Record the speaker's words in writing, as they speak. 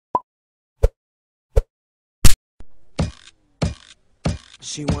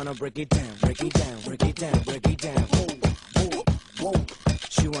She wanna break it down, break it down, break it down, break it down. Whoa, whoa, whoa.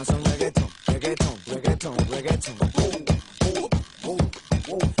 She wants some reggaeton, reggaeton, reggaeton, reggaeton. Whoa, whoa, whoa,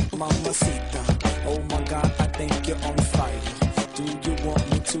 whoa. Mamacita, oh my God, I think you're on fire. Do you want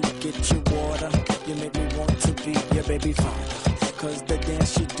me to get you water? You make me want to be your baby father. Cause the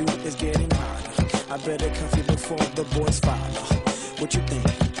dance you do is getting harder. I better cuff you before the boys follow. What you think?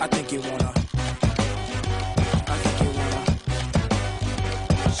 I think you wanna.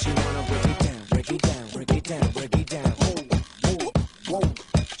 She wanna break it down, break it down, break it down, break it down. Whoa, whoa, whoa.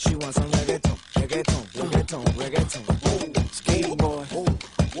 She wants some reggaeton, reggaeton, reggaeton, reggaeton. Whoa, skate boy. Whoa,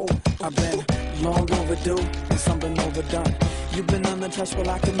 whoa. I've been long overdue and something overdone. You've been untouched, well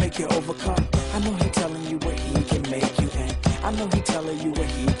I can make you overcome. I know he telling you what he can make you, and I know he telling you what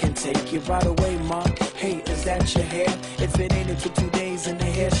he can take you. Right away, ma. Hey, is that your hair? If it ain't, it took 2 days in the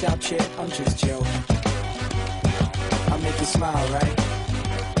hair shop chair. I'm just joking. I make you smile, right?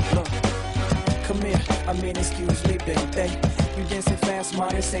 Look, come here, I mean excuse me, baby. You dancing fast,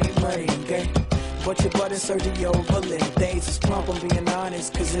 man, this ain't merengue. But your butt is Sergio Valente. Just plump, I'm being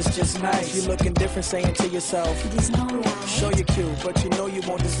honest, cause it's just nice. You looking different, saying to yourself, there's no right. Show you cute, but you know you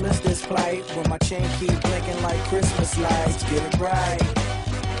won't dismiss this plight. When my chain keep blinking like Christmas lights, get it right.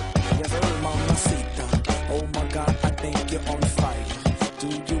 Yes, mamacita, oh my God, I think you're on fire. Do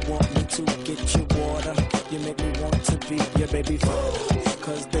you want me to get you water? You make me want to be your baby father.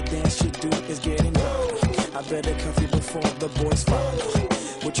 Cause the dance you do is getting harder. I better cuff you before the boys follow.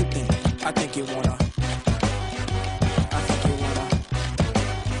 What you think? I think you wanna. I think you wanna.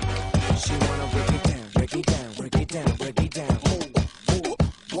 She wanna break it down, break it down, break it down, break it down. Whoa, whoa,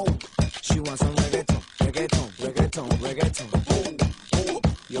 whoa. She wants some reggaeton, reggaeton, reggaeton, reggaeton. Whoa, whoa.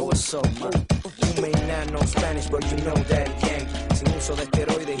 Yo, what's up, man? You may not know Spanish, but you know that Yankee. Sin uso de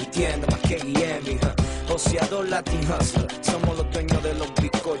esteroides y tienda más que Guillermo. Joseador Latin Hustler, somos los dueños de los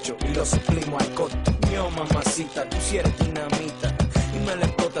bizcochos y los suplimos al costo. Yo, mamacita, tú si eres dinamita y me la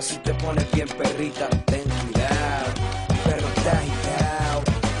explotas si te pones bien perrita. Ten cuidado, perro está agitado,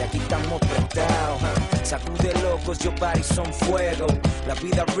 de aquí estamos prestados. Sacude locos, yo party son fuego. La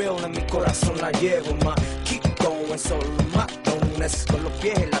vida real en mi corazón la llevo, ma. Keep going, solo matones. Con los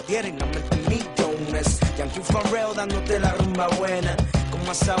pies en la tierra y la mente en millones. Yankee Farrell dándote la rumba buena, con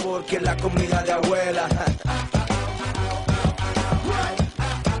más sabor que la comida de abuela.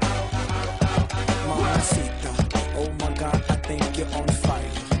 Mamacita, oh my God, I think you're on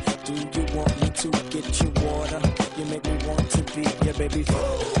fire. Do you want me to get you water? You make me want to be your baby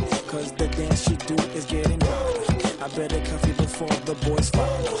father. Cause the dance you do is getting harder. I better cuff you before the boys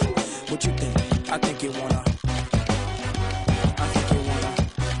follow. What you think? I think you wanna. I think you wanna.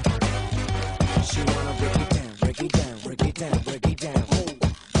 She wanna break it down, break it down, break it down, break it down. Whoa,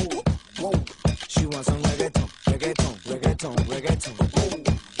 whoa, whoa. She wants some reggaeton, reggaeton, reggaeton, reggaeton.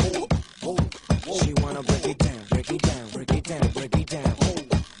 Whoa, whoa, whoa. She wanna break it down, break it down, break it down, break it down.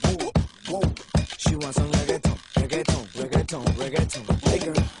 Whoa, whoa. She wants some reggaeton, reggaeton, reggaeton, reggaeton. Hey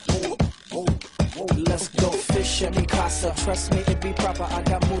girl. Let's go fish at mi casa. Trust me, it be proper. I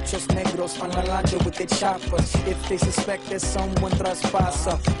got muchos negros on la lancha with their choppers. If they suspect there's someone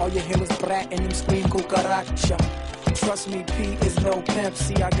traspasa, all you hear is brat and them scream cucaracha. Trust me, P is no pimp.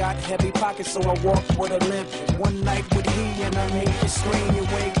 See, I got heavy pockets, so I walk with a limp. One night with he and I make you scream. You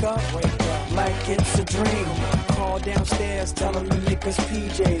wake up like it's a dream. Call downstairs, tell them the niggas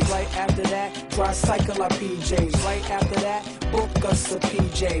PJs. Right after that, try cycle our PJs. Right after that, book us a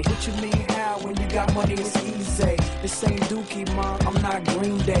PJ. What you mean how? When you got money, it's easy. This ain't Dookie, mom, I'm not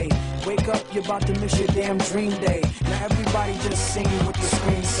Green Day. Wake up, you're about to miss your damn dream day. Now everybody just sing what the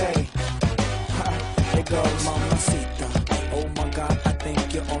screen say. There goes mamacita, oh my God, I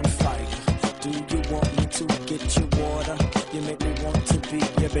think you're on fire. Do you want me to get you water? You make me want to be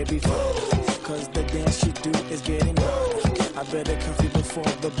your baby father. Cause the dance you do is getting harder. I better cuff you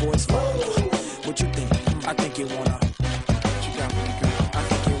before the boys follow. What you think? I think you wanna.